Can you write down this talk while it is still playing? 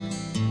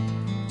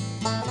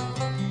Hi,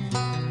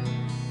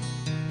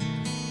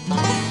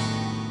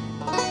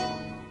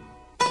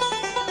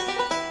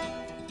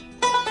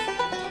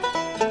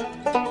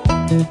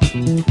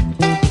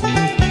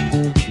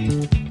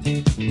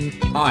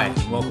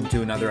 welcome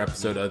to another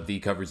episode of the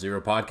Cover Zero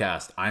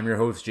podcast. I'm your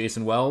host,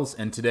 Jason Wells,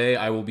 and today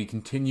I will be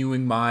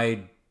continuing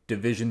my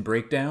division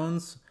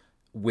breakdowns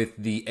with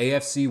the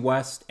AFC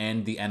West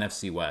and the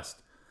NFC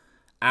West.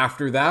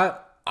 After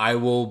that, I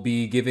will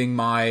be giving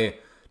my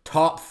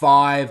top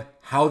 5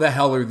 how the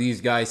hell are these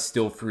guys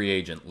still free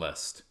agent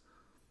list.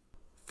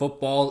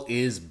 Football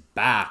is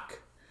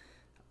back.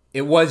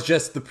 It was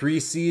just the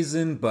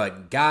preseason,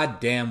 but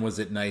goddamn was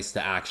it nice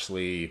to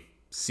actually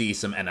see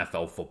some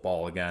NFL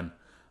football again.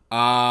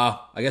 I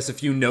guess a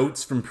few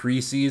notes from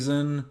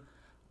preseason.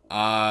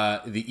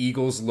 The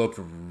Eagles looked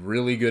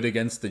really good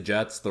against the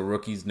Jets. The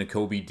rookies,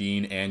 Nakobe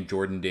Dean and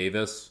Jordan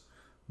Davis,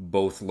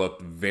 both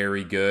looked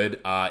very good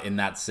in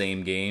that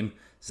same game.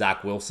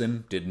 Zach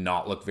Wilson did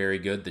not look very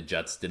good. The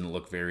Jets didn't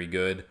look very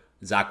good.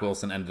 Zach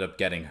Wilson ended up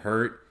getting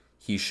hurt.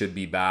 He should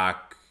be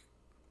back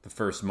the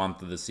first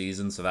month of the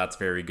season, so that's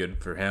very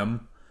good for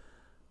him.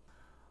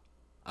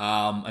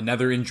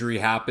 Another injury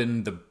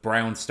happened. The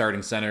Browns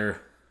starting center,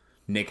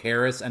 Nick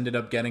Harris, ended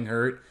up getting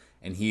hurt,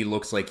 and he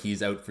looks like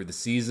he's out for the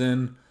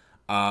season.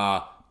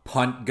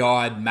 Punt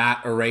god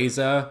Matt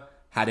Araiza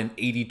had an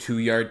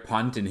 82-yard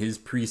punt in his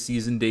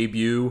preseason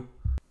debut.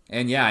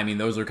 And yeah, I mean,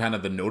 those are kind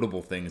of the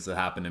notable things that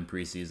happened in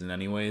preseason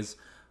anyways.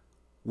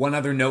 One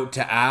other note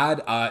to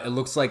add, it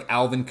looks like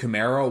Alvin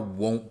Kamara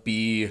won't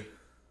be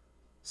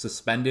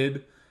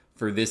suspended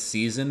for this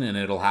season, and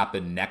it'll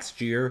happen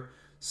next year.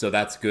 So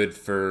that's good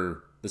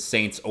for the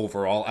Saints'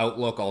 overall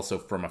outlook. Also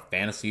from a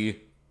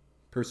fantasy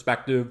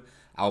perspective,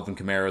 Alvin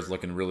Kamara is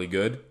looking really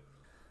good.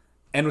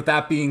 And with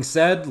that being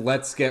said,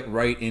 let's get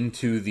right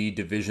into the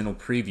divisional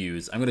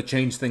previews. I'm going to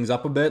change things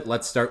up a bit.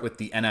 Let's start with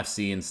the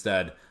NFC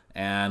instead.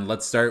 And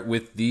let's start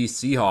with the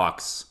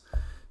Seahawks.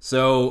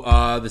 So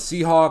the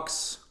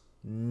Seahawks'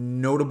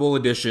 notable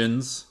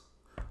additions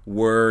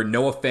were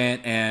Noah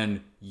Fant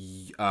and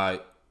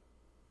Uchenna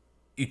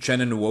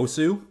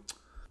Nwosu.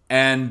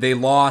 And they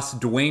lost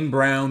Dwayne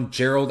Brown,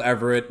 Gerald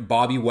Everett,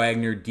 Bobby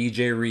Wagner,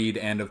 DJ Reed,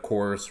 and of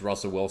course,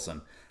 Russell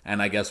Wilson.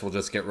 And I guess we'll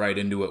just get right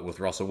into it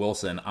with Russell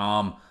Wilson.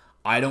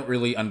 I don't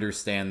really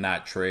understand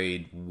that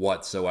trade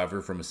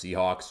whatsoever from a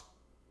Seahawks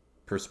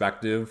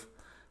perspective.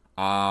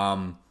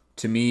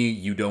 To me,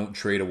 you don't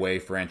trade away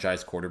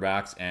franchise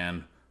quarterbacks,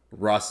 and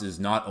Russ is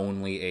not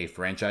only a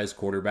franchise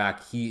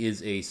quarterback, he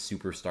is a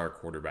superstar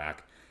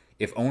quarterback.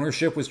 If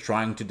ownership was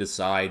trying to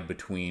decide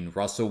between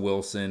Russell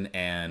Wilson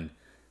and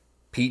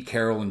Pete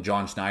Carroll and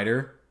John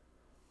Schneider,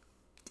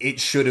 it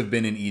should have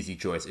been an easy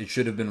choice. It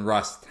should have been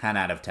Russ 10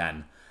 out of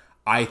 10.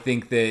 I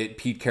think that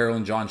Pete Carroll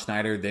and John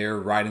Schneider, they're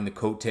riding the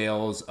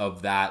coattails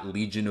of that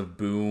Legion of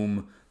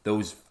Boom,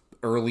 those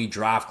early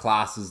draft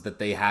classes that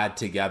they had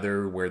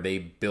together where they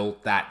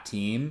built that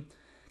team,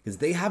 because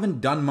they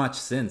haven't done much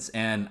since.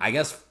 And I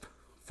guess,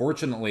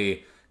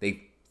 fortunately,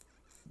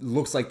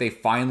 looks like they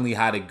finally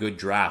had a good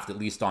draft, at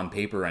least on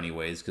paper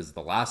anyways, because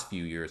the last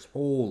few years,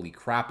 holy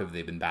crap, have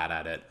they been bad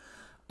at it.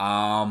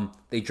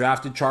 They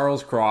drafted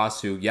Charles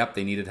Cross, who,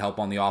 they needed help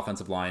on the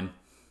offensive line.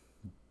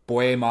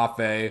 Boye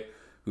Mafe,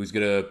 who's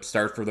going to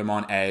start for them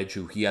on edge,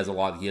 he has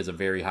a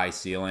very high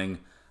ceiling.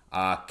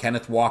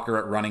 Kenneth Walker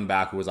at running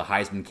back, who was a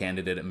Heisman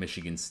candidate at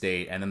Michigan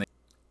State.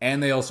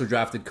 And they also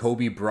drafted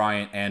Kobe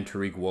Bryant and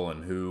Tariq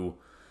Woolen, who,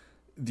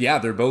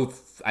 they're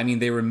both,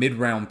 they were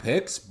mid-round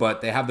picks,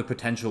 but they have the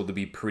potential to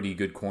be pretty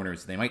good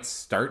corners. They might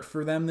start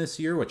for them this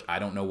year, which I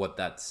don't know what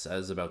that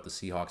says about the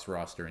Seahawks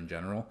roster in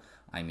general.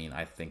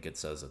 I think it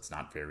says it's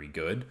not very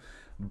good.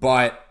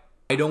 But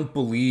I don't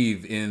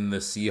believe in the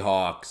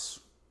Seahawks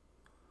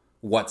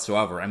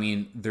whatsoever.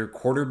 Their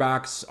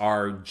quarterbacks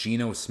are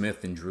Geno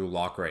Smith and Drew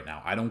Lock right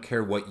now. I don't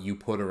care what you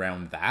put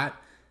around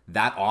that.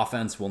 That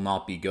offense will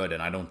not be good.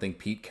 And I don't think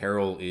Pete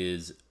Carroll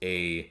is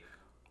a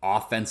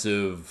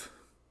offensive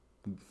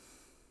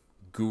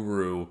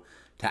guru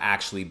to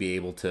actually be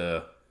able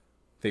to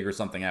figure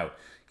something out.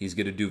 He's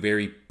going to do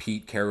very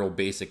Pete Carroll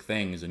basic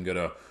things and going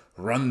to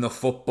run the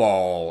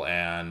football,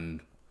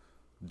 and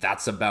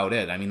that's about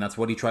it. That's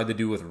what he tried to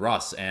do with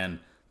Russ, and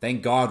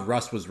thank God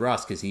Russ was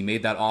Russ, because he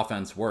made that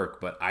offense work,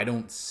 but I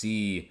don't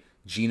see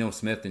Geno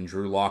Smith and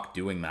Drew Lock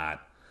doing that.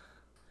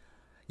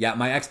 Yeah,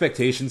 my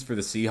expectations for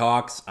the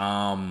Seahawks,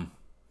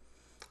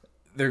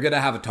 they're going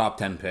to have a top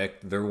 10 pick.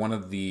 They're one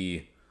of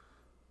the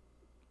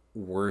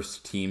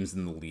worst teams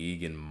in the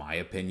league, in my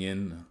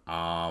opinion.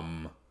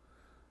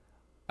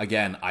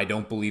 Again, I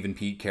don't believe in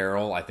Pete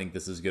Carroll. I think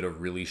this is going to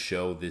really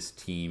show this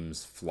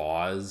team's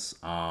flaws.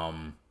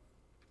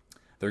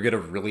 They're going to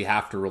really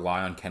have to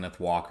rely on Kenneth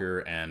Walker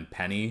and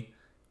Penny,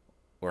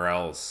 or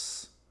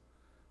else,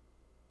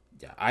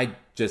 an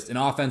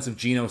offensive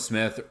Geno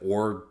Smith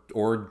or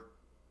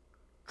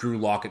Drew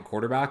Lock at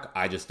quarterback,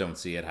 I just don't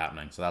see it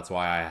happening. So that's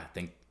why I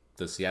think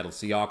the Seattle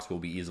Seahawks will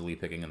be easily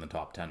picking in the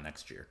top 10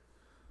 next year.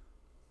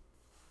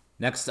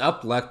 Next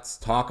up, let's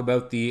talk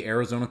about the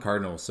Arizona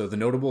Cardinals. So the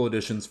notable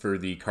additions for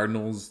the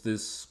Cardinals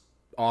this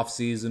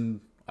offseason,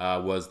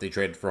 was they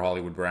traded for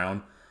Hollywood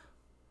Brown.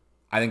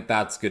 I think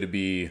that's going to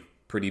be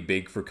pretty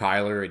big for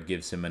Kyler. It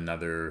gives him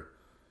another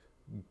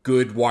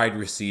good wide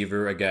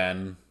receiver.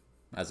 Again,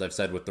 as I've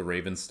said with the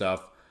Ravens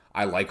stuff,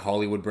 I like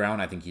Hollywood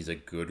Brown. I think he's a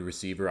good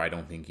receiver. I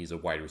don't think he's a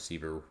wide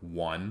receiver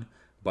one,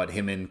 but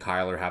him and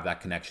Kyler have that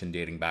connection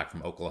dating back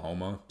from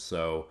Oklahoma,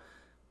 so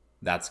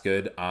that's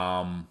good.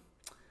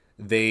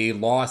 They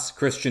lost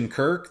Christian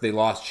Kirk, they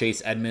lost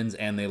Chase Edmonds,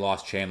 and they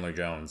lost Chandler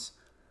Jones.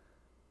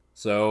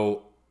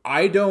 So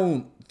I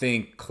don't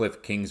think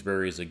Cliff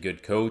Kingsbury is a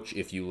good coach.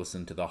 If you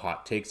listen to the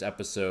Hot Takes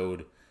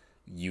episode,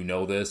 you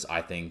know this.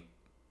 I think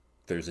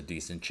there's a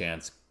decent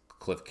chance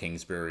Cliff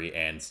Kingsbury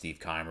and Steve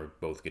Keim are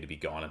both going to be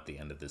gone at the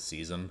end of this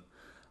season.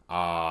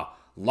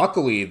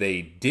 Luckily,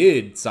 they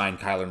did sign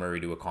Kyler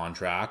Murray to a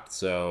contract,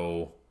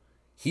 so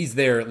he's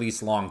there at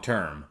least long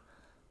term.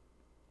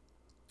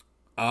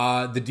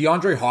 The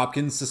DeAndre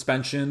Hopkins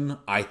suspension,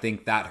 I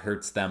think that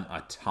hurts them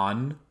a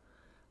ton.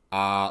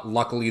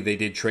 Luckily, they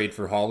did trade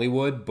for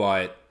Hollywood,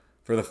 but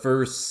for the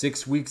first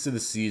 6 weeks of the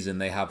season,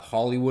 they have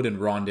Hollywood and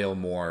Rondale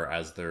Moore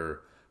as their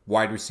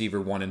wide receiver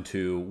 1 and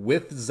 2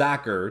 with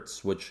Zach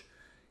Ertz, which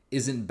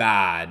isn't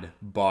bad,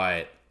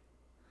 but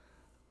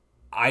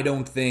I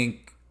don't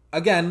think...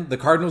 Again, the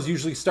Cardinals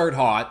usually start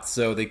hot,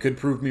 so they could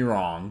prove me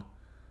wrong,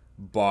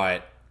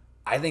 but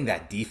I think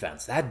that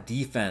defense,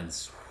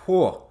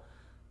 whew,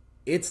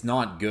 it's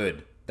not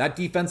good. That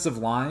defensive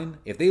line,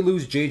 if they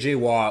lose J.J.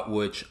 Watt,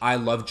 which I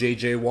love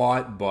J.J.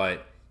 Watt,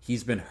 but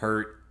he's been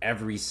hurt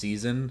every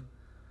season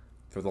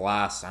for the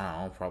last, I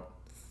don't know,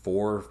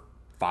 probably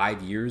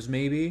 4-5 years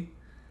maybe.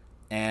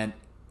 And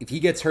if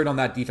he gets hurt on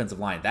that defensive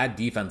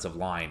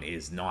line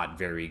is not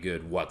very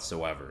good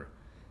whatsoever.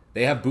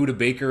 They have Budda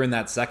Baker in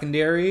that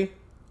secondary.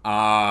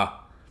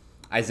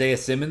 Isaiah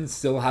Simmons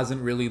still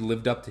hasn't really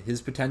lived up to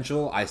his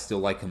potential. I still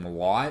like him a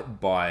lot,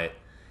 but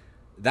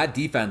that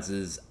defense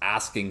is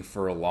asking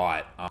for a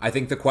lot. I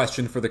think the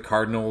question for the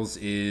Cardinals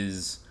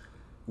is,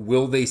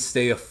 will they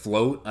stay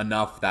afloat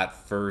enough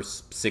that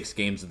first 6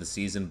 games of the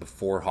season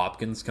before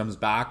Hopkins comes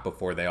back,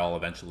 before they all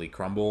eventually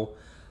crumble?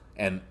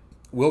 And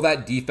will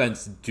that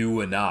defense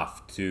do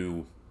enough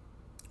to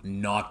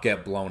not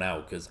get blown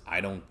out? Because I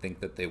don't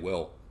think that they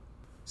will.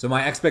 So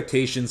my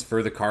expectations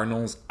for the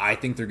Cardinals, I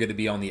think they're going to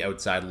be on the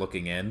outside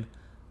looking in.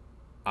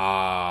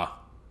 I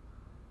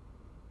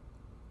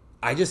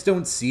just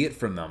don't see it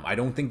from them. I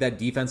don't think that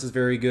defense is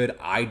very good.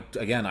 I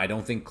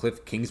don't think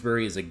Cliff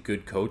Kingsbury is a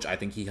good coach. I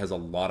think he has a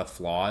lot of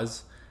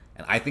flaws.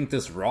 And I think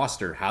this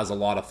roster has a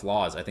lot of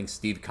flaws. I think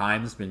Steve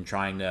Keim's been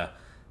trying to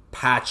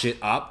patch it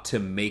up to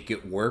make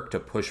it work, to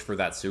push for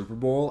that Super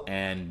Bowl,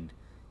 and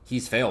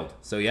he's failed.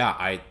 So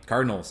yeah,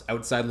 Cardinals,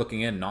 outside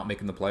looking in, not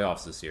making the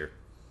playoffs this year.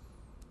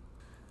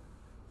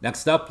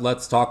 Next up,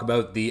 let's talk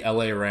about the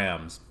LA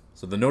Rams.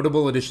 So the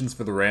notable additions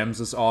for the Rams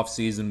this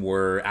offseason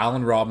were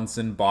Allen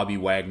Robinson, Bobby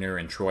Wagner,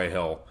 and Troy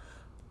Hill.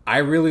 I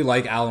really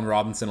like Allen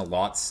Robinson a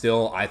lot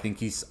still. I think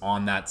he's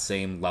on that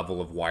same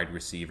level of wide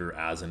receiver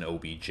as an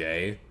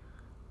OBJ.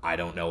 I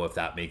don't know if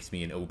that makes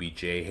me an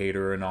OBJ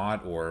hater or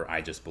not, or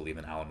I just believe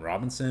in Allen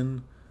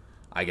Robinson.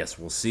 I guess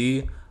we'll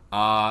see.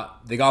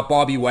 They got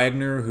Bobby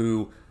Wagner,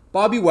 who...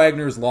 Bobby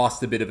Wagner's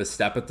lost a bit of a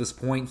step at this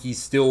point.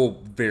 He's still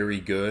very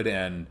good,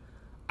 and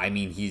I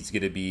mean, he's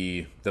going to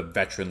be the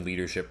veteran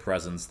leadership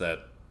presence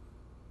that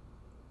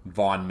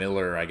Von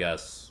Miller, I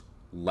guess,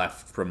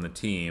 left from the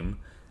team.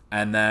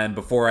 And then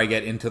before I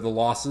get into the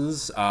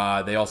losses,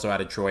 they also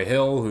added Troy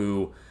Hill,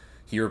 who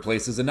he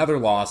replaces another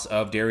loss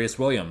of Darius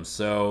Williams.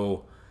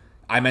 So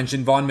I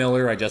mentioned Von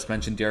Miller. I just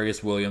mentioned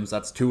Darius Williams.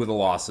 That's 2 of the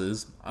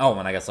losses. Oh,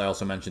 and I guess I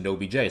also mentioned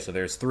OBJ. So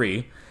there's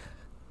 3.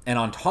 And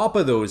on top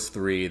of those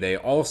 3, they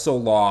also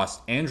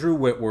lost Andrew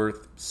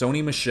Whitworth,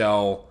 Sony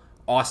Michel,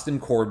 Austin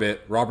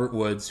Corbett, Robert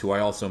Woods, who I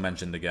also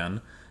mentioned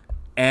again.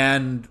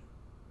 And,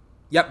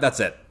 yep, that's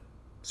it.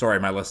 Sorry,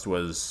 my list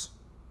was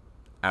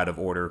out of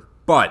order.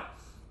 But,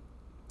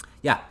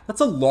 yeah, that's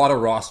a lot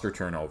of roster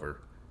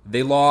turnover.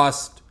 They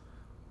lost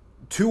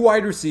 2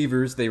 wide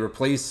receivers. They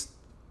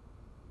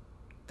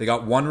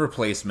got 1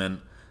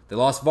 replacement. They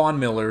lost Von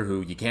Miller,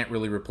 who you can't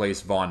really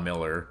replace Von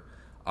Miller.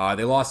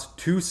 They lost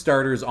 2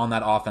 starters on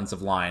that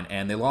offensive line.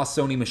 And they lost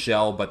Sony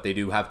Michel, but they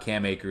do have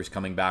Cam Akers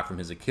coming back from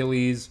his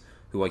Achilles,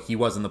 who he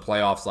was in the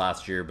playoffs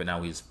last year, but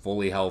now he's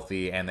fully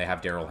healthy, and they have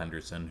Darrell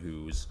Henderson,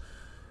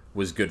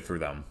 was good for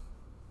them.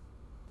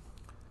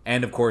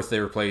 And, of course, they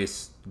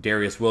replaced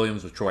Darius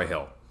Williams with Troy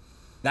Hill.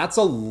 That's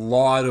a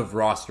lot of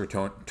roster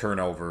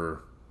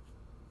turnover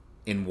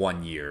in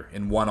 1 year,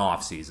 in 1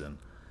 offseason.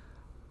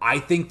 I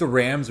think the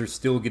Rams are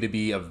still going to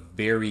be a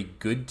very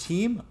good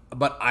team,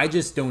 but I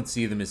just don't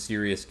see them as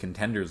serious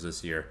contenders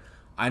this year.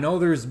 I know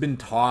there's been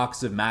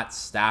talks of Matt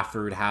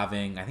Stafford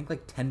having, I think,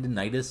 like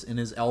tendonitis in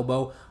his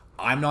elbow.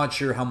 I'm not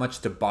sure how much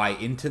to buy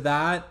into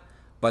that,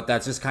 but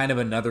that's just kind of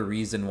another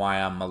reason why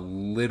I'm a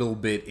little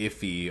bit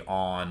iffy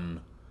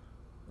on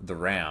the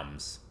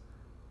Rams.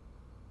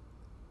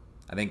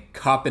 I think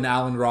Kupp and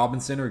Allen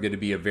Robinson are going to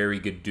be a very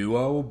good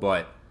duo,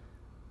 but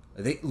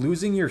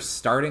Losing your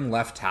starting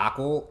left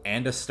tackle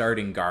and a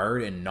starting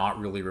guard and not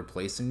really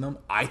replacing them,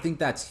 I think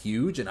that's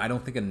huge, and I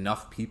don't think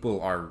enough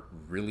people are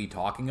really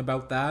talking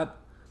about that.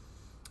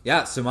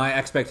 Yeah, so my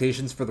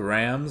expectations for the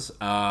Rams,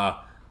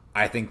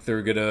 I think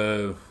they're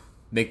gonna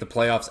make the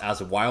playoffs as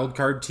a wild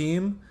card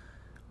team.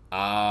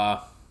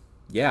 Uh,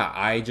 yeah,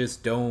 I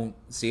just don't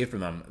see it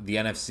from them. The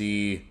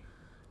NFC,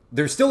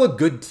 they're still a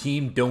good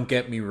team. Don't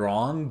get me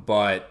wrong,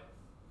 but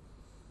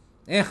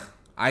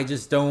I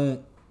just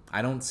don't.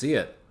 I don't see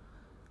it.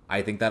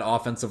 I think that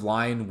offensive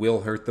line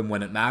will hurt them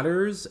when it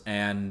matters,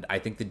 and I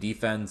think the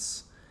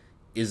defense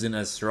isn't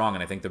as strong.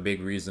 And I think the big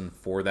reason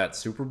for that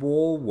Super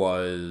Bowl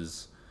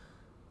was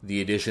the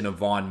addition of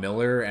Von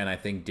Miller, and I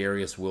think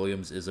Darius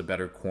Williams is a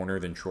better corner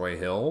than Troy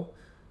Hill.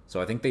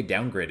 So I think they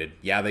downgraded.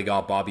 Yeah, they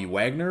got Bobby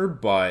Wagner,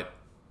 but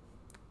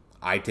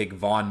I take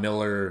Von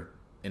Miller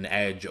an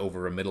edge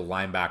over a middle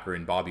linebacker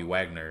in Bobby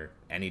Wagner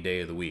any day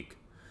of the week.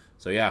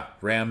 So yeah,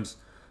 Rams,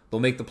 they'll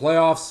make the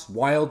playoffs,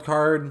 wild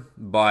card,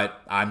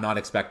 but I'm not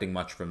expecting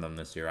much from them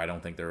this year. I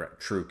don't think they're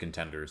true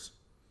contenders.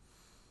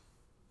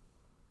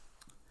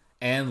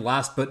 And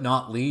last but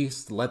not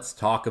least, let's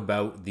talk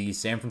about the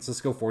San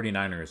Francisco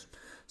 49ers.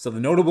 So the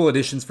notable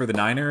additions for the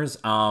Niners,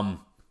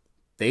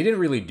 they didn't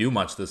really do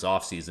much this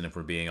offseason, if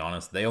we're being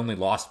honest. They only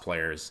lost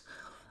players.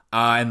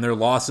 And their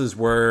losses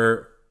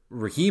were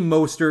Raheem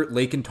Mostert,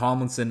 Laken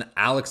Tomlinson,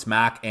 Alex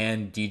Mack,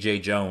 and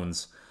DJ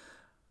Jones.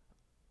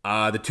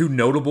 The two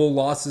notable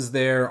losses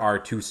there are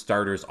two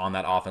starters on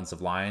that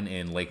offensive line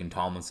in Laken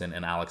Tomlinson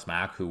and Alex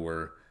Mack, who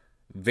were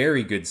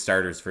very good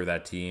starters for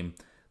that team.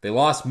 They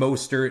lost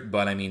Mostert,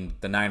 but I mean,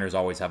 the Niners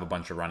always have a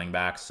bunch of running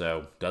backs, so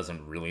it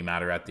doesn't really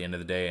matter at the end of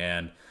the day.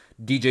 And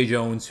DJ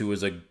Jones, who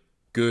was a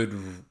good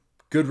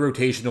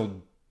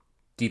rotational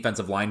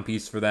defensive line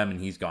piece for them, and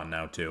he's gone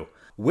now too.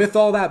 With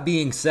all that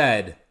being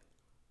said,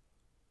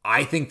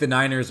 I think the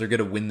Niners are going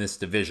to win this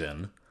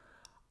division.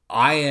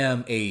 I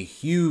am a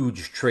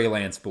huge Trey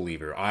Lance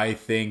believer. I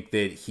think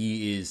that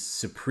he is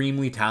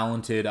supremely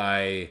talented.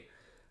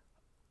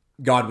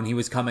 When he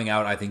was coming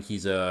out, I think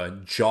he's a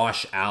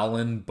Josh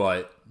Allen,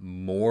 but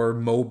more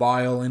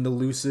mobile and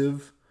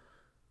elusive,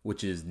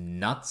 which is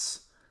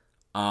nuts.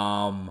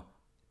 The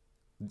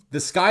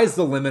sky's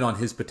the limit on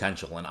his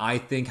potential, and I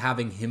think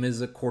having him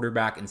as a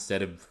quarterback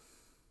instead of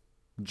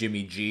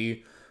Jimmy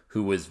G,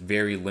 who was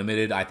very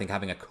limited, I think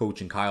having a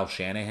coach in Kyle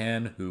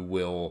Shanahan who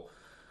will...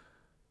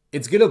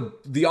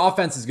 the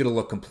offense is going to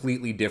look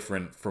completely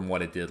different from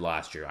what it did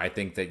last year. I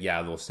think that,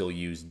 yeah, they'll still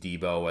use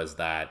Debo as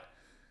that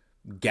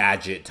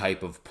gadget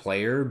type of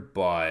player,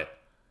 but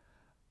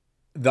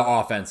the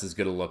offense is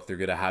going to look, they're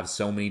going to have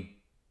so many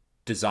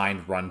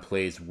designed run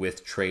plays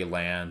with Trey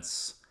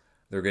Lance.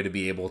 They're going to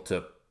be able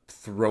to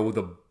throw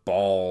the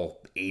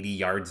ball 80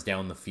 yards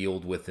down the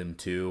field with him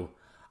too.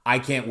 I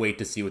can't wait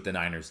to see what the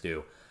Niners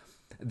do.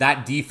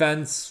 That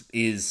defense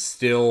is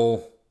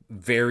still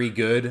very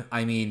good.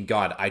 I mean,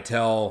 God,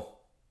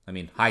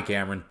 hi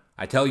Cameron.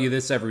 I tell you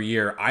this every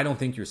year. I don't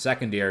think your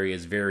secondary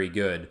is very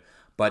good,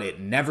 but it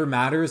never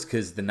matters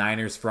because the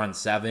Niners front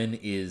seven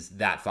is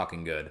that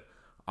fucking good.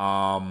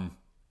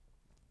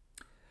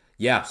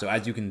 Yeah, so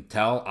as you can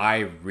tell, I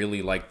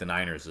really like the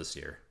Niners this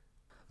year.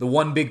 The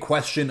one big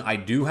question I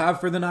do have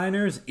for the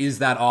Niners is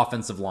that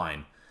offensive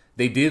line.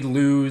 They did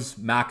lose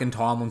Mack and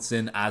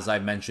Tomlinson, as I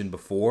mentioned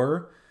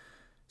before.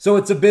 So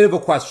it's a bit of a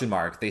question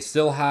mark. They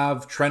still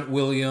have Trent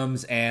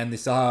Williams and they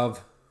still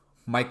have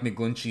Mike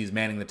McGlinchey's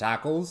manning the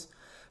tackles.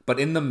 But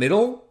in the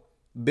middle,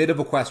 bit of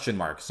a question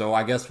mark. So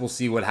I guess we'll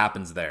see what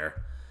happens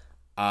there.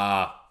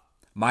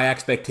 My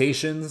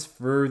expectations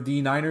for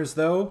the Niners,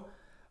 though,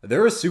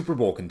 they're a Super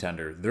Bowl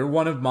contender. They're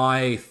one of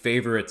my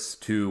favorites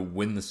to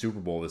win the Super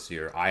Bowl this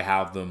year. I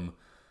have them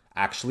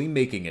actually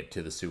making it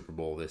to the Super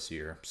Bowl this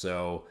year.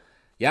 So,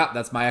 yeah,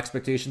 that's my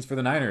expectations for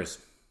the Niners.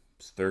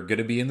 They're going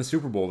to be in the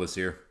Super Bowl this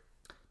year.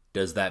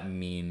 Does that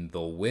mean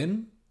they'll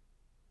win?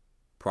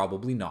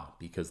 Probably not,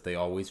 because they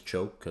always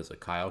choke because of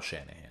Kyle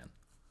Shanahan.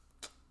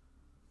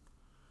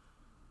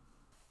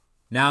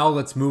 Now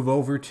let's move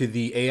over to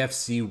the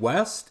AFC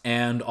West,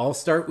 and I'll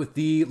start with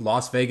the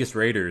Las Vegas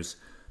Raiders.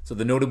 So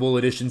the notable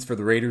additions for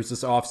the Raiders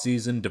this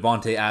offseason,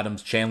 Devontae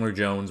Adams, Chandler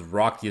Jones,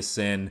 Rock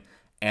Ya-Sin,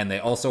 and they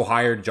also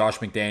hired Josh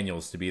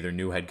McDaniels to be their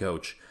new head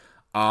coach.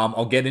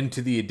 I'll get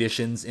into the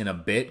additions in a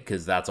bit,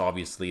 because that's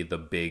obviously the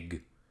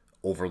big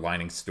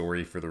overlining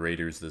story for the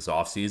Raiders this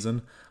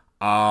offseason.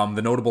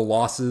 The notable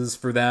losses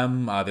for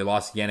them, they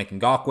lost Yannick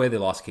Ngakoue, they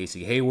lost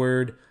Casey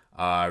Hayward,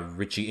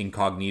 Richie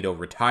Incognito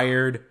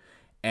retired,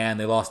 and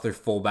they lost their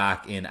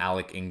fullback in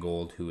Alec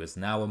Ingold, who is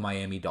now a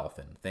Miami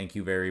Dolphin. Thank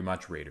you very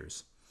much,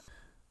 Raiders.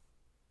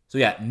 So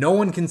yeah, no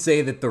one can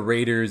say that the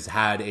Raiders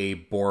had a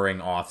boring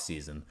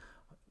offseason.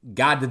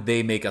 God, did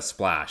they make a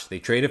splash. They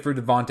traded for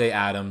Devontae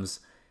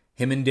Adams,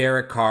 him and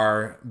Derek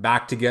Carr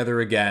back together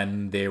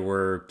again. They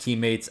were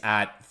teammates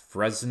at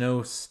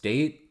Fresno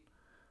State,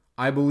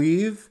 I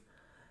believe.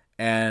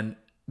 And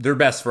they're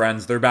best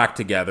friends. They're back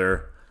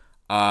together.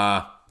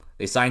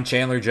 They signed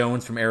Chandler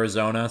Jones from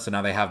Arizona, so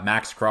now they have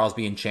Max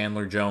Crosby and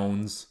Chandler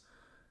Jones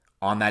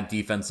on that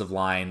defensive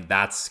line.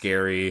 That's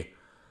scary.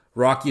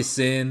 Rock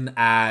Ya-Sin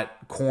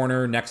at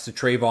corner next to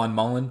Trayvon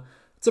Mullen.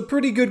 It's a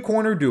pretty good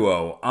corner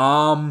duo.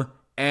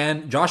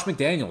 And Josh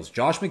McDaniels.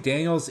 Josh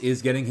McDaniels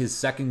is getting his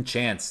second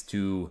chance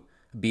to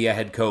be a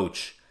head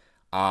coach.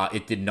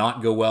 It did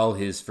not go well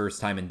his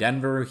first time in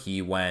Denver.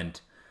 He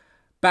went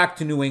back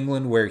to New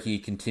England where he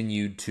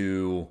continued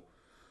to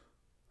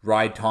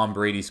ride Tom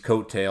Brady's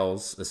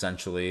coattails,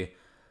 essentially.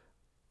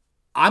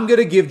 I'm going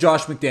to give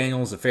Josh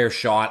McDaniels a fair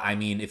shot. I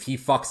mean, if he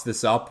fucks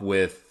this up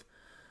with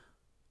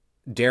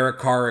Derek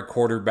Carr at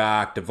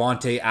quarterback,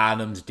 Devontae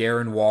Adams,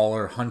 Darren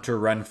Waller, Hunter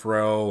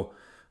Renfrow,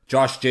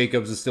 Josh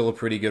Jacobs is still a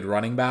pretty good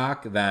running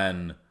back,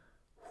 then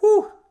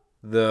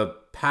the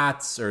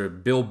Pats or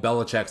Bill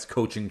Belichick's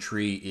coaching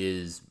tree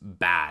is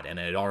bad. And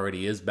it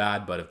already is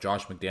bad, but if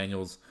Josh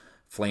McDaniels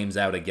flames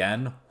out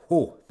again,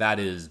 that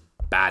is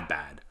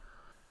bad.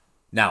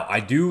 Now, I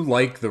do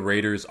like the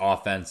Raiders'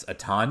 offense a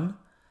ton.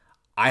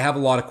 I have a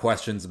lot of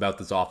questions about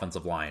this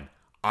offensive line.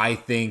 I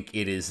think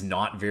it is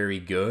not very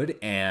good,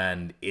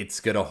 and it's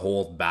going to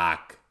hold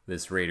back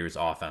this Raiders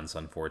offense,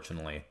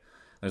 unfortunately.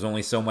 There's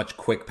only so much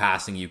quick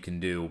passing you can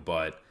do,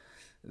 but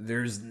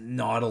there's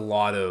not a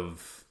lot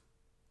of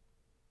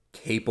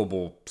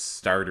capable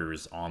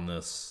starters on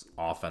this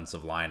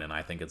offensive line, and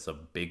I think it's a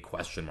big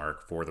question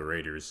mark for the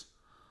Raiders.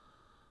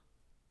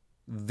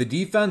 The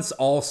defense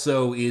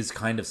also is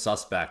kind of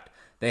suspect.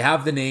 They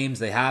have the names.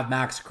 They have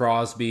Max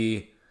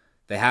Crosby.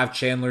 They have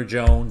Chandler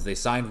Jones. They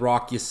signed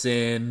Rock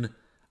Ya-Sin.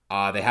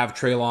 They have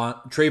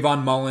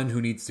Trayvon Mullen,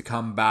 who needs to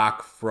come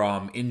back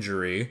from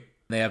injury.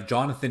 They have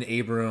Jonathan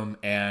Abram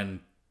and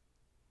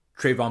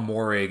Trayvon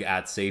Moehrig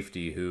at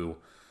safety, who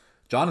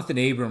Jonathan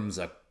Abram's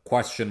a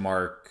question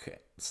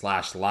mark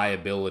 /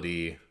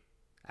 liability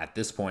at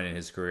this point in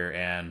his career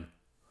and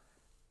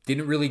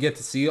didn't really get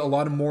to see a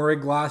lot of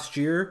Moehrig last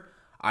year.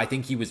 I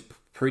think he was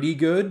pretty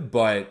good,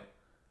 but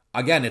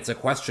again, it's a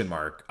question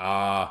mark.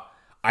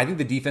 I think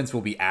the defense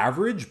will be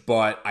average,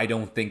 but I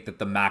don't think that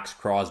the Max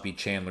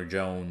Crosby-Chandler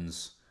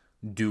Jones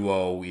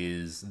duo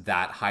is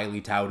that highly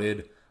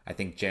touted. I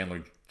think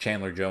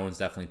Chandler Jones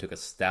definitely took a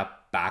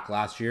step back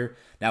last year.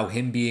 Now,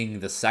 him being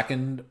the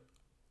second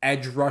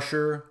edge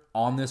rusher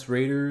on this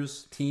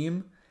Raiders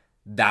team,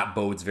 that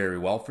bodes very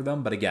well for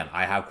them. But again,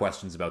 I have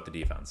questions about the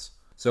defense.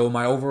 So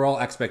my overall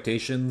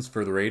expectations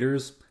for the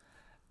Raiders,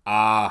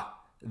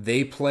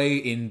 they play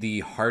in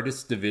the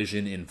hardest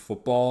division in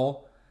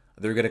football.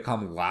 They're going to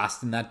come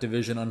last in that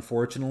division,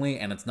 unfortunately,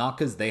 and it's not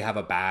because they have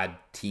a bad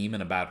team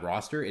and a bad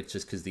roster. It's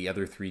just because the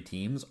other three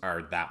teams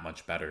are that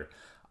much better.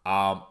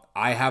 I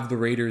have the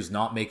Raiders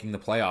not making the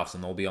playoffs,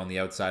 and they'll be on the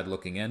outside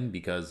looking in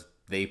because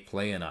they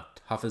play in a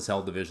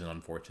tough-as-hell division,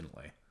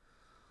 unfortunately.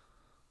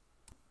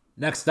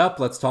 Next up,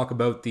 let's talk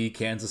about the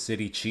Kansas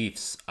City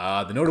Chiefs.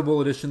 The notable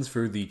additions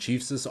for the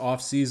Chiefs this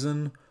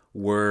offseason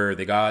were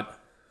they got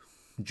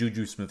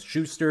Juju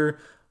Smith-Schuster,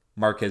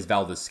 Marquez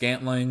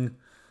Valdes-Scantling,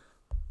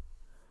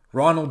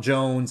 Ronald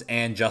Jones,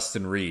 and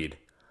Justin Reed.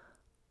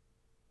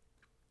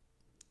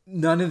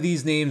 None of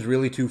these names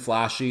really too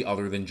flashy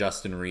other than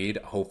Justin Reed.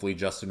 Hopefully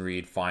Justin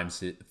Reed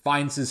finds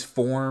his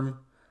form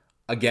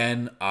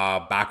again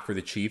back for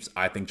the Chiefs.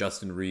 I think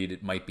Justin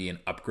Reed might be an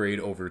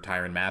upgrade over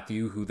Tyrann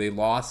Mathieu, who they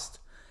lost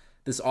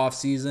this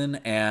offseason.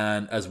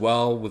 And as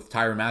well with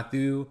Tyrann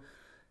Mathieu,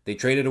 they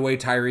traded away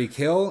Tyreek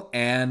Hill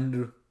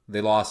and they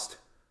lost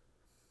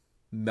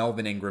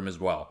Melvin Ingram as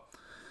well.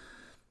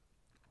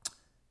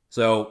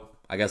 So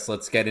I guess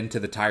let's get into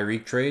the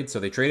Tyreek trade. So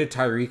they traded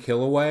Tyreek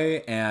Hill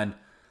away, and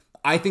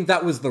I think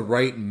that was the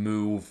right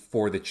move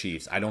for the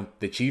Chiefs.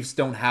 The Chiefs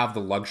don't have the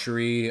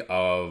luxury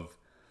of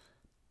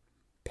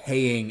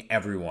paying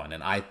everyone,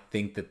 and I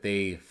think that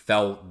they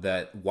felt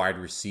that wide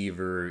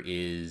receiver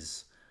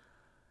is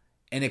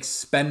an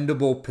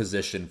expendable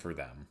position for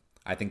them.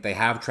 I think they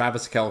have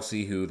Travis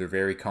Kelce, who they're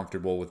very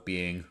comfortable with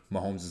being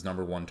Mahomes'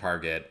 number one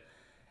target,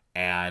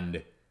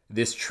 and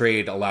this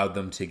trade allowed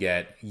them to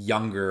get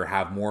younger,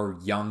 have more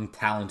young,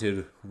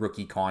 talented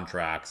rookie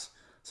contracts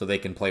so they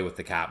can play with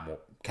the cap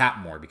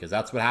more, because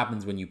that's what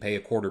happens when you pay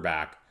a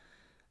quarterback.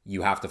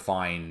 You have to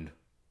find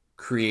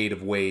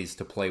creative ways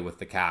to play with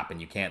the cap, and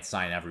you can't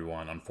sign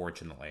everyone,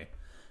 unfortunately.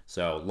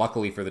 So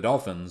luckily for the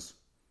Dolphins,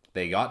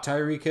 they got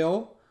Tyreek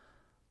Hill,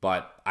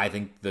 but I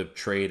think the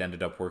trade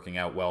ended up working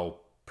out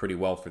pretty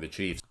well for the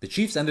Chiefs. The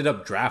Chiefs ended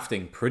up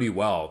drafting pretty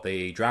well.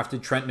 They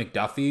drafted Trent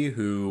McDuffie,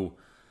 who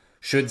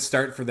should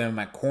start for them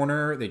at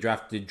corner. They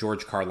drafted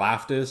George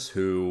Karlaftis,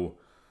 who,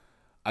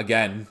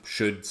 again,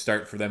 should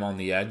start for them on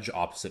the edge,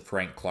 opposite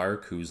Frank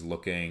Clark, who's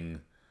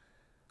looking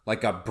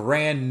like a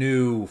brand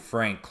new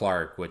Frank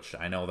Clark, which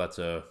I know that's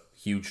a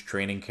huge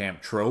training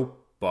camp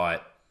trope,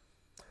 but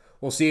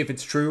we'll see if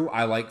it's true.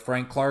 I like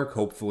Frank Clark.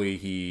 Hopefully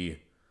he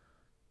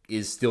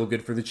is still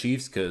good for the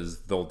Chiefs,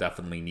 because they'll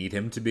definitely need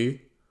him to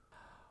be.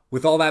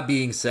 With all that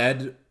being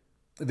said,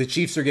 the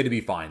Chiefs are going to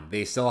be fine.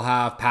 They still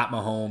have Pat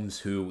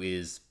Mahomes, who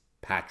is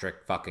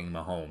Patrick fucking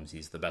Mahomes.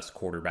 He's the best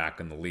quarterback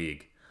in the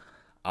league.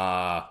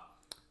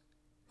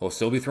 He'll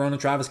still be throwing to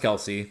Travis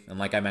Kelce. And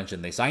like I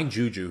mentioned, they signed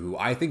Juju, who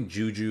I think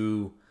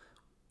Juju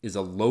is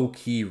a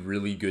low-key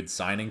really good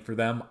signing for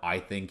them. I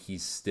think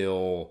he's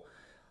still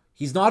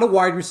He's not a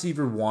wide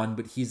receiver 1,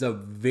 but he's a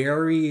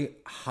very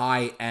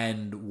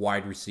high-end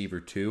wide receiver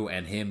 2,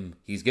 and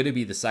he's going to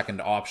be the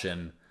second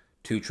option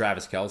to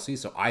Travis Kelce,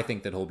 so I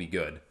think that he'll be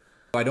good.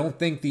 I don't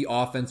think the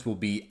offense will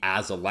be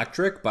as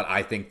electric, but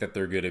I think that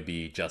they're going to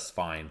be just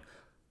fine.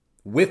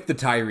 With the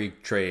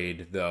Tyreek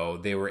trade, though,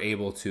 they were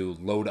able to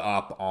load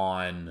up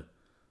on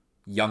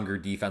younger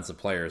defensive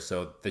players,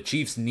 so the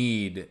Chiefs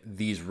need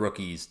these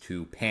rookies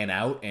to pan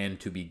out and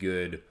to be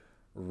good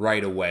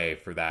right away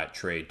for that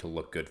trade to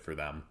look good for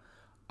them.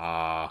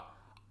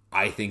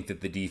 I think that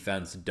the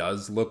defense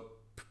does look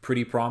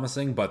pretty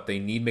promising, but they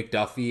need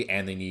McDuffie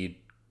and they need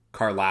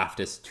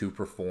Karlaftis to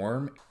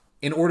perform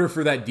in order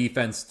for that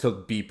defense to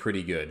be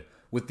pretty good.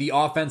 With the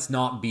offense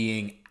not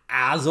being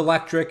as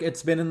electric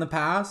it's been in the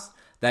past,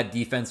 that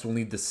defense will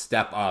need to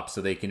step up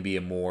so they can be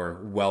a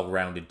more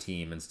well-rounded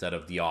team instead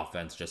of the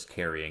offense just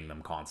carrying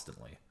them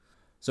constantly.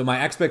 So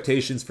my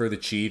expectations for the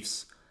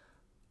Chiefs,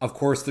 of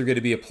course, they're going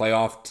to be a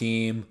playoff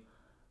team.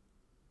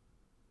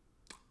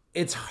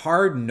 It's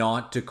hard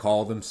not to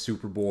call them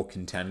Super Bowl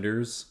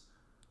contenders.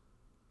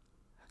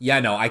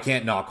 Yeah, no, I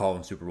can't not call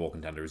them Super Bowl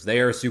contenders.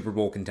 They are Super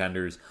Bowl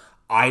contenders.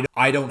 I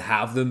don't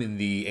have them in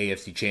the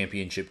AFC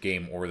Championship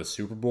game or the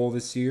Super Bowl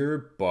this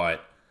year,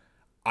 but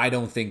I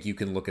don't think you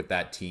can look at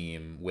that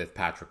team with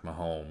Patrick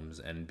Mahomes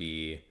and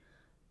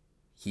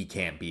he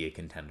can't be a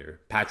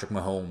contender. Patrick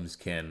Mahomes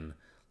can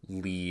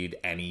lead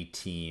any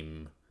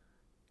team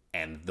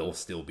and they'll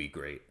still be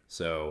great.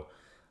 So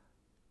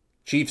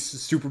Chiefs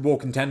Super Bowl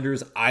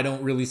contenders, I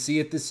don't really see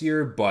it this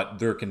year, but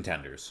they're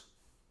contenders.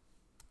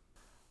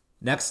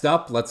 Next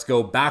up, let's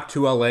go back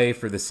to LA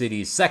for the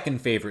city's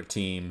second favorite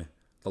team,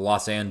 the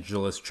Los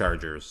Angeles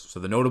Chargers. So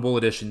the notable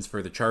additions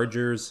for the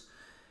Chargers,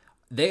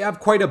 they have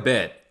quite a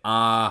bit.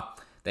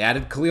 They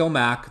added Khalil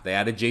Mack, they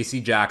added J.C.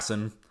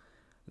 Jackson,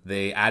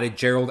 they added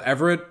Gerald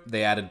Everett,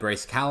 they added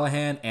Bryce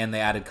Callahan, and they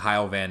added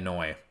Kyle Van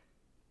Noy.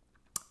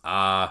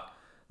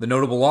 The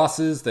notable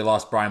losses, they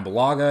lost Brian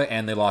Bulaga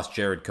and they lost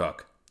Jared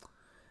Cook.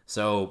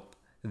 So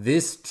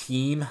this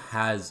team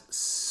has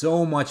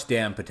so much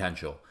damn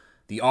potential.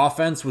 The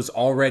offense was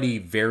already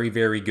very,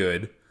 very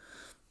good.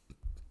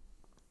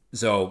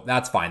 So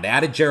that's fine. They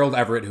added Gerald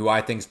Everett, who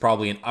I think is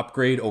probably an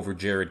upgrade over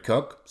Jared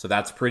Cook. So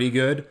that's pretty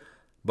good.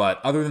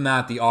 But other than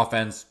that, the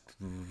offense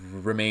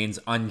remains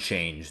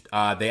unchanged.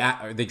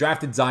 They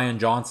drafted Zion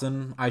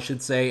Johnson, I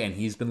should say, and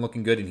he's been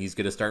looking good, and he's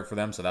going to start for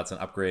them. So that's an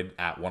upgrade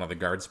at one of the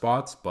guard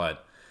spots.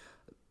 But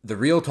the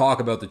real talk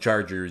about the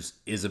Chargers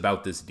is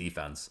about this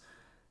defense.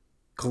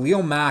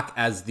 Khalil Mack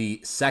as the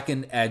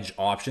second edge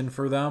option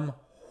for them,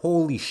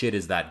 holy shit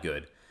is that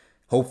good.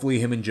 Hopefully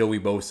him and Joey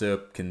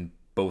Bosa can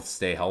both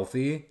stay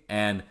healthy.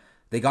 And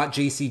they got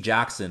J.C.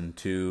 Jackson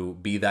to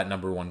be that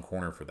number one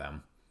corner for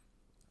them.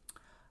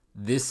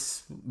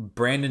 This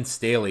Brandon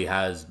Staley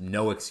has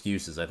no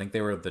excuses. I think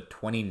they were the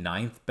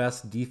 29th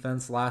best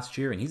defense last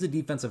year, and he's a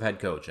defensive head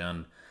coach.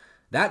 And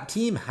that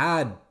team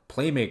had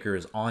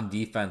playmakers on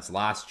defense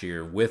last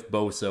year with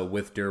Bosa,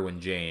 with Derwin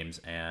James,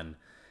 and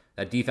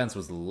that defense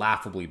was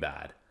laughably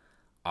bad.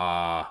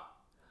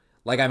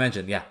 Like I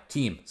mentioned, yeah,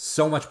 team,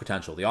 so much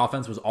potential. The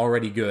offense was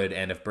already good,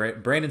 and if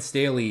Brandon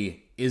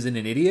Staley isn't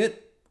an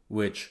idiot,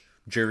 which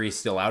jury's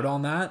still out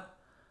on that,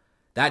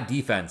 that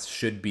defense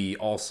should be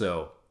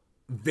also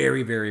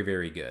very, very,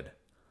 very good.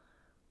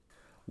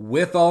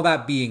 With all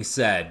that being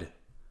said,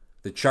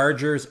 the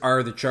Chargers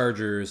are the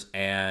Chargers,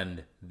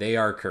 and they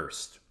are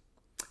cursed.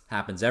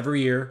 Happens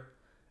every year.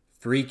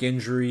 Freak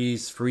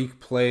injuries, freak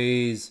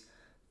plays,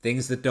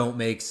 things that don't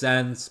make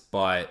sense,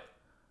 but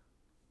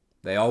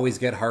they always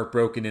get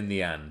heartbroken in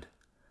the end.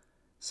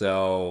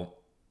 So,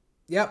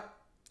 yep,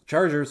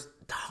 Chargers,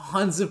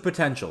 tons of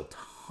potential,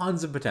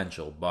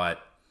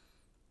 but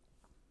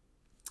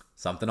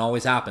something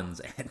always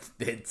happens, and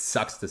it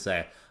sucks to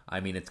say.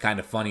 I mean, it's kind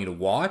of funny to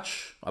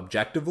watch,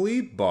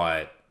 objectively,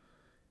 but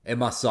it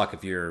must suck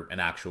if you're an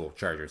actual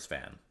Chargers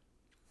fan.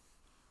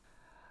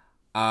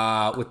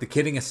 With the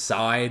kidding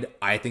aside,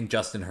 I think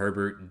Justin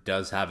Herbert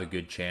does have a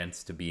good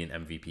chance to be an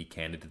MVP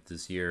candidate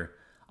this year.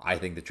 I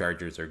think the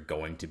Chargers are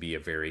going to be a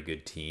very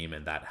good team,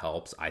 and that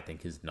helps. I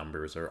think his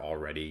numbers are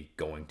already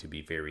going to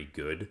be very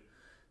good.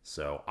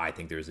 So I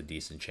think there's a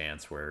decent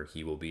chance where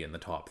he will be in the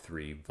top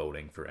 3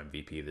 voting for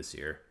MVP this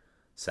year.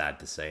 Sad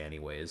to say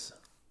anyways.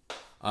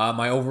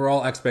 My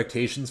overall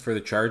expectations for the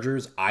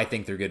Chargers, I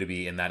think they're going to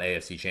be in that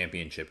AFC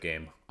Championship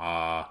game.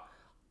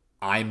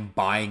 I'm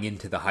buying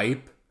into the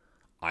hype.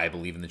 I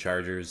believe in the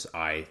Chargers.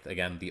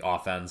 Again, the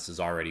offense has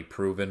already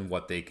proven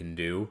what they can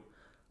do.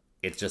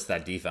 It's just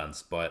that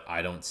defense, but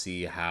I don't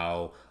see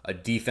how a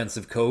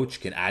defensive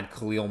coach can add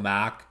Khalil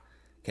Mack,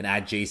 can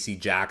add J.C.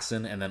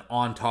 Jackson, and then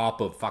on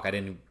top of, I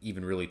didn't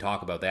even really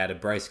talk about, they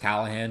added Bryce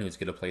Callahan, who's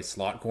going to play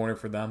slot corner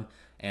for them,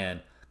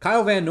 and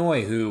Kyle Van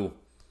Noy, who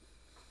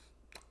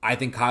I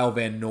think Kyle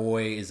Van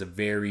Noy is a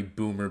very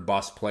boomer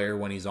bust player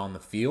when he's on the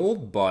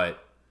field,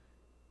 but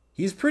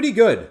he's pretty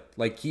good.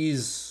 Like,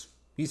 he's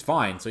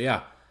fine. So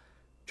yeah,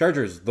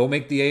 Chargers, they'll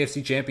make the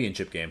AFC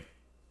Championship game.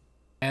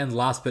 And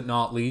last but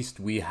not least,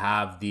 we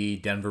have the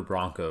Denver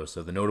Broncos.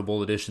 So the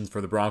notable additions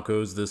for the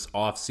Broncos this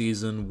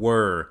offseason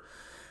were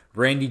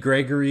Randy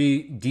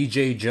Gregory,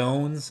 DJ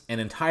Jones, an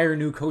entire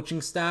new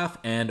coaching staff,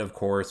 and of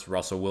course,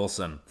 Russell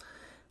Wilson.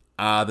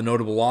 The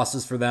notable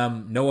losses for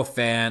them, Noah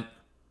Fant,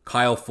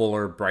 Kyle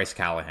Fuller, Bryce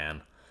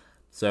Callahan.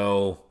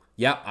 So,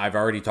 yeah, I've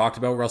already talked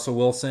about Russell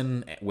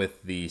Wilson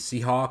with the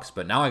Seahawks,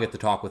 but now I get to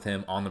talk with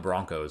him on the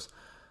Broncos.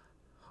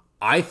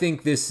 I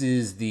think this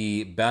is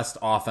the best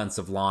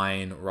offensive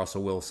line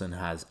Russell Wilson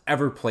has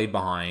ever played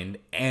behind,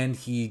 and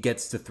he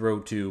gets to throw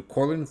to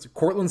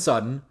Cortland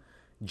Sutton,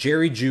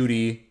 Jerry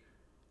Jeudy,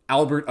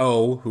 Albert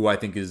O, who I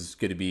think is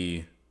going to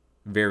be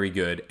very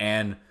good,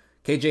 and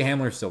KJ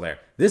Hamler's still there.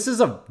 This is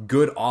a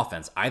good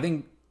offense. I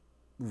think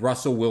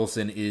Russell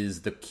Wilson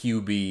is the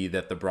QB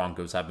that the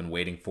Broncos have been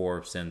waiting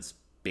for since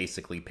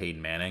basically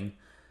Peyton Manning.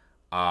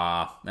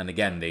 And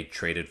again, they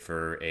traded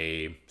for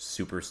a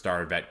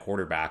superstar vet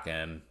quarterback,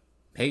 and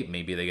hey,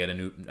 maybe they get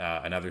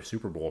another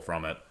Super Bowl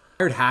from it.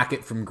 Hired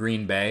Hackett from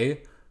Green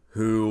Bay,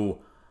 who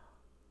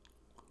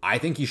I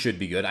think he should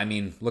be good. I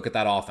mean, look at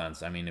that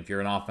offense. I mean, if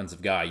you're an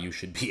offensive guy, you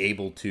should be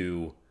able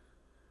to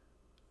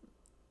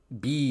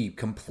be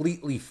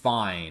completely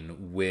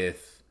fine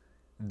with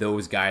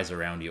those guys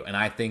around you. And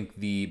I think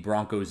the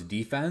Broncos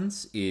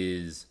defense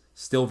is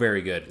still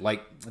very good.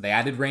 Like, they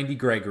added Randy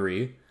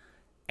Gregory,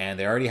 and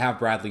they already have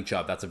Bradley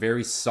Chubb. That's a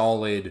very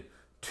solid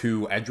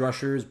two edge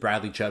rushers.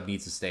 Bradley Chubb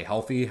needs to stay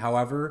healthy,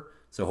 however,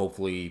 so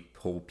hopefully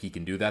he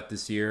can do that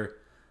this year.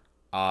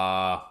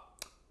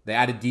 They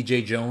added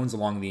DJ Jones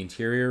along the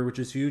interior, which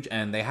is huge,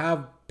 and they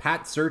have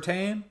Pat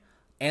Surtain,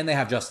 and they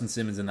have Justin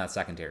Simmons in that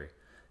secondary.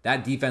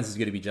 That defense is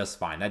going to be just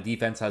fine. That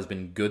defense has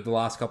been good the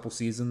last couple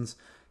seasons.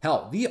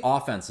 Hell, the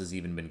offense has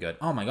even been good.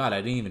 Oh my God, I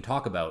didn't even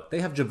talk about.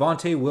 They have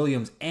Javonte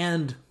Williams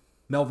and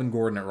Melvin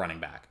Gordon at running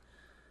back.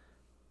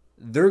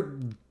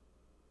 The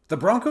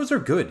Broncos are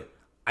good.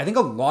 I think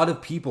a lot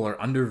of people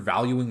are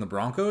undervaluing the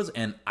Broncos,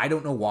 and I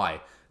don't know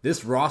why.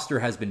 This roster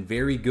has been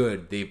very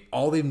good.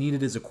 All they've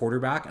needed is a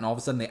quarterback, and all of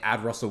a sudden they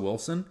add Russell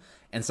Wilson,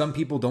 and some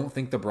people don't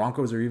think the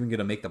Broncos are even going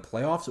to make the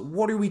playoffs.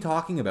 What are we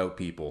talking about,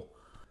 people?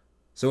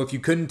 So if you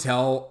couldn't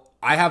tell,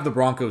 I have the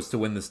Broncos to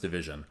win this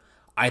division.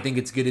 I think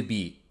it's going to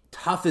be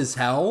tough as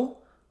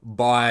hell,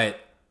 but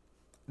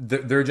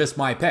they're just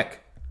my pick.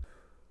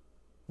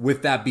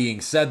 With that being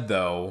said,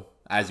 though,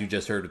 as you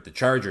just heard with the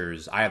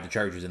Chargers, I have the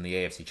Chargers in the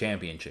AFC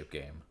Championship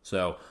game.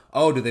 So,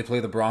 do they play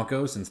the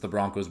Broncos since the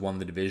Broncos won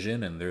the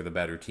division and they're the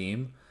better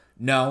team?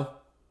 No.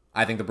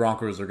 I think the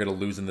Broncos are going to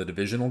lose in the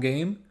divisional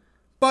game.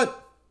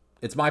 But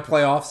it's my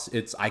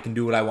playoffs. I can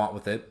do what I want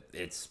with it.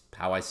 It's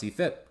how I see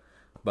fit.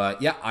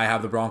 But yeah, I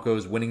have the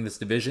Broncos winning this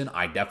division.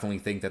 I definitely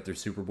think that they're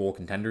Super Bowl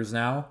contenders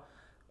now,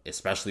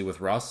 especially with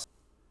Russ.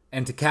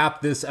 And to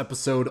cap this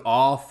episode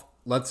off,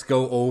 let's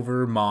go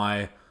over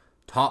my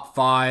top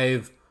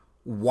 5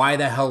 why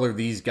the hell are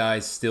these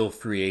guys still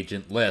free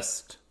agent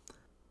list.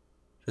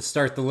 To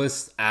start the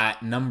list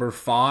at number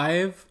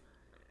 5,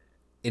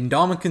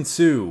 Ndamukong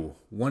Suh,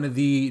 one of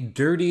the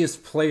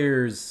dirtiest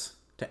players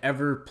to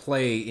ever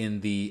play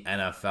in the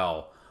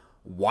NFL.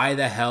 Why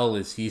the hell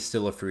is he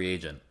still a free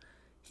agent?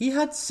 He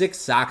had 6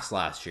 sacks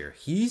last year.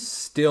 He's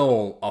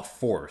still a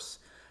force.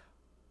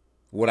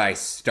 Would I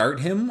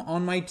start him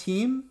on my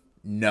team?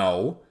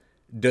 No.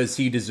 Does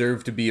he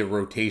deserve to be a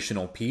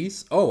rotational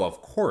piece? Oh,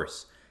 of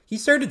course. He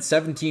started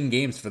 17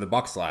 games for the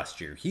Bucs last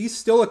year. He's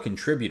still a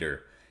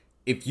contributor.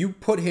 If you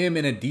put him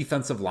in a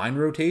defensive line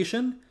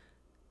rotation,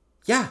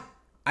 yeah,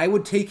 I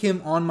would take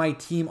him on my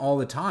team all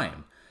the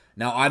time.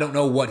 Now, I don't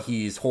know what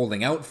he's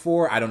holding out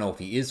for. I don't know if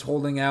he is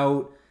holding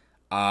out.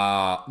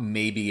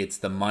 Maybe it's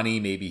the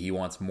money. Maybe he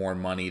wants more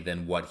money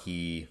than what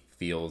he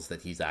feels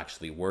that he's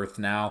actually worth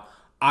now.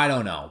 I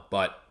don't know.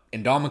 But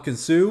Ndamukong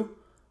Suh,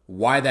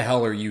 why the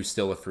hell are you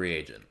still a free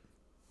agent?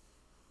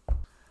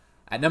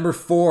 At number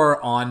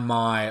 4 on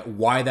my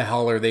why the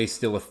hell are they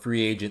still a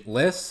free agent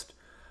list,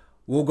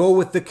 we'll go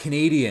with the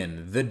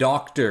Canadian, the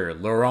doctor,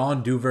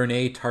 Laurent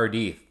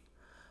Duvernay-Tardif.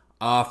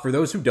 For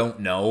those who don't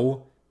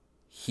know,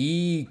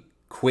 he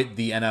quit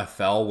the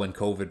NFL when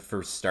COVID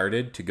first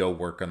started to go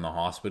work in the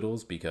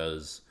hospitals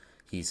because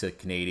he's a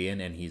Canadian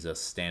and he's a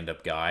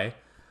stand-up guy.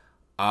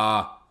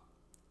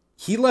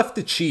 He left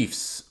the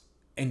Chiefs,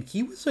 and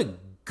he was a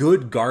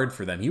good guard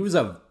for them. He was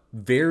a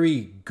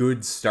very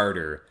good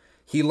starter.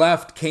 He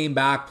left, came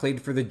back,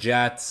 played for the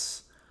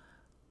Jets.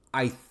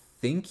 I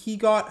think he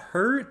got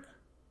hurt,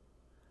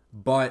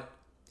 but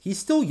he's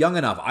still young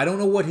enough. I don't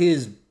know what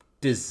his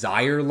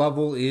desire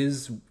level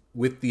is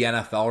with the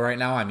NFL right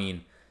now. I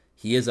mean,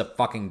 he is a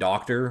fucking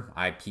doctor.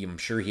 I'm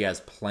sure he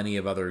has plenty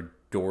of other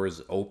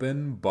doors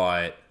open,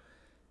 but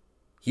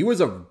he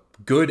was a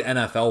good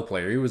NFL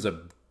player. He was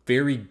a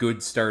very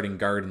good starting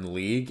guard in the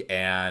league,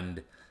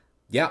 and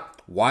yeah,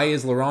 why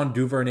is Laurent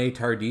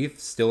Duvernay-Tardif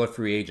still a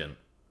free agent?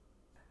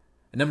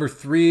 Number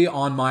 3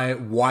 on my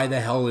why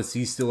the hell is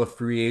he still a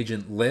free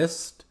agent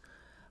list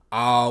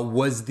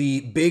was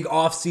the big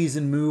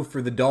offseason move for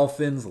the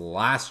Dolphins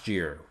last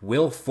year,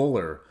 Will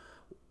Fuller.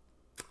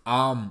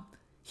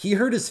 He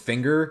hurt his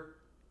finger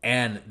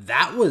And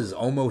that was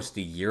almost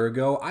a year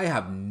ago. I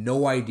have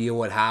no idea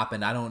what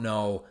happened. I don't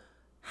know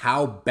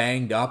how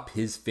banged up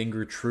his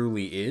finger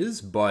truly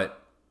is,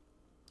 but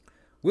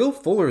Will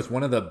Fuller is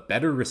one of the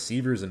better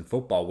receivers in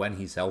football when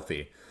he's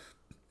healthy.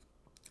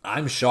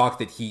 I'm shocked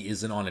that he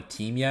isn't on a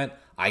team yet.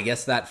 I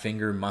guess that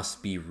finger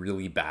must be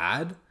really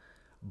bad,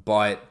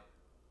 but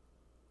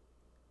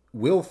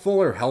Will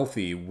Fuller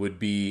healthy would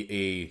be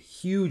a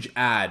huge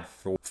add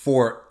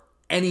for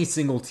any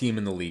single team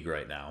in the league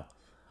right now.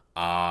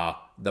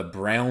 The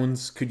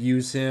Browns could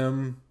use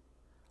him.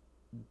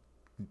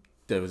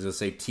 I was going to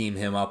say team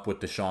him up with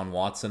Deshaun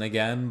Watson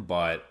again,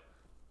 but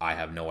I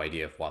have no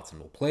idea if Watson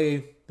will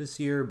play this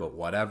year, but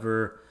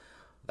whatever.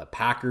 The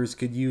Packers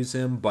could use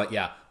him, but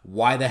yeah,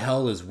 why the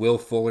hell is Will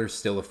Fuller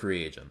still a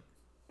free agent?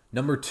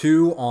 Number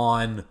 2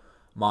 on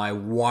my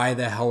why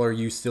the hell are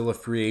you still a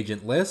free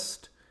agent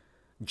list,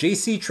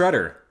 J.C.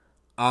 Tretter.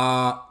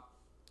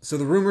 So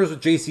the rumors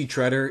with J.C.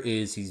 Tretter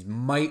is he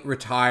might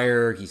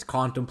retire. He's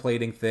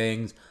contemplating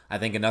things. I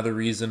think another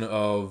reason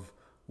of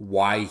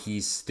why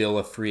he's still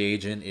a free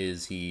agent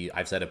is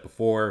I've said it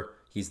before,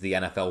 he's the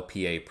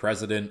NFLPA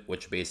president,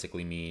 which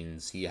basically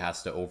means he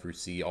has to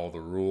oversee all the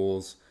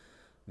rules,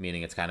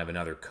 meaning it's kind of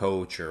another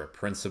coach or a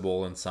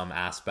principal in some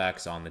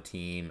aspects on the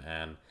team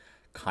and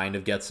kind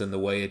of gets in the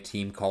way of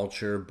team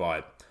culture,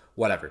 but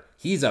whatever.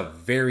 He's a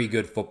very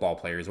good football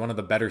player. He's one of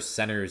the better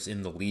centers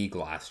in the league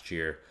last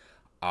year.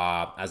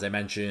 As I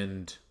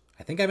mentioned,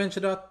 I think I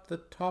mentioned at the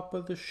top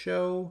of the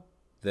show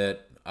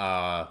that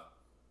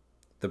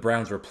the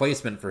Browns'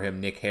 replacement for him,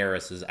 Nick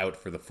Harris, is out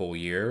for the full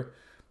year.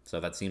 So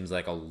that seems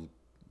like a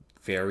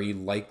very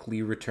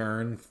likely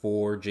return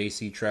for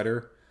J.C.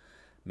 Tretter.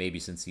 Maybe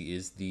since he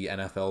is the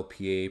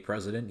NFLPA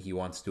president, he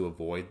wants to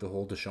avoid the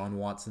whole Deshaun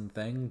Watson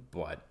thing.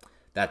 But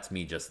that's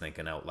me just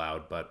thinking out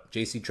loud. But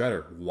J.C.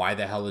 Tretter, why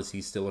the hell is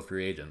he still a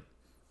free agent?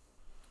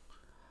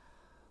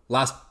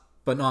 Last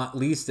but not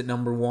least, at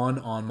number 1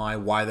 on my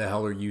why the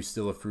hell are you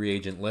still a free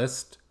agent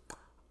list,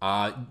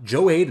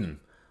 Joe Hayden.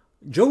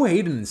 Joe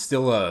Hayden is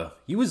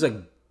he was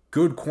a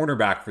good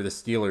cornerback for the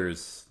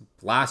Steelers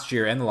last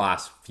year and the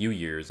last few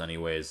years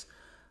anyways.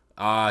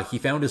 He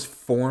found his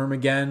form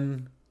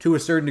again to a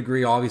certain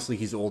degree. Obviously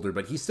he's older,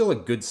 but he's still a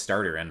good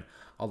starter, and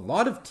a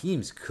lot of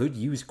teams could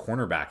use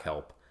cornerback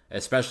help,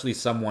 especially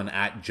someone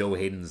at Joe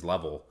Hayden's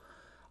level.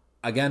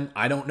 Again,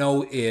 I don't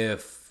know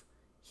if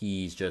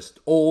he's just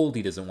old,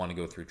 he doesn't want to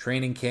go through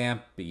training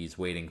camp, he's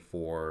waiting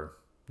for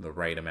the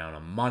right amount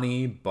of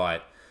money,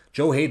 but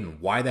Joe Hayden,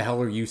 why the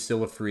hell are you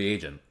still a free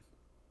agent?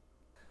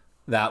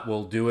 That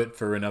will do it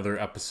for another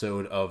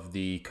episode of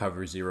the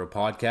Cover Zero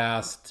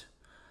podcast.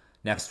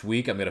 Next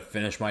week, I'm going to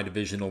finish my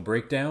divisional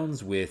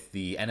breakdowns with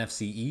the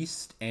NFC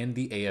East and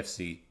the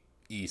AFC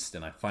East,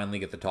 and I finally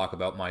get to talk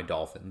about my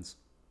Dolphins.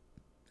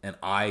 And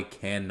I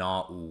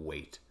cannot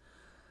wait.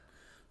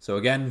 So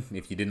again,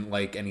 if you didn't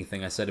like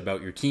anything I said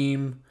about your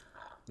team,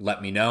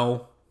 let me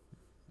know.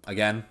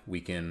 Again, we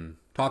can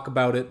talk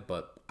about it,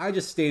 but I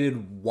just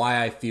stated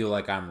why I feel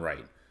like I'm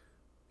right.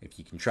 If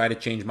you can try to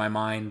change my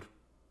mind,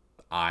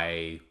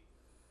 I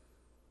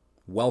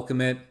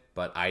welcome it,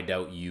 but I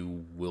doubt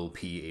you will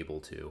be able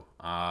to.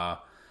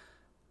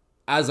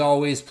 As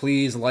always,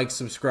 please like,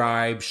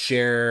 subscribe,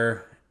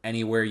 share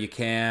anywhere you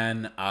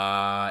can.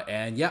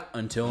 And yeah,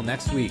 until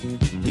next week.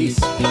 Peace.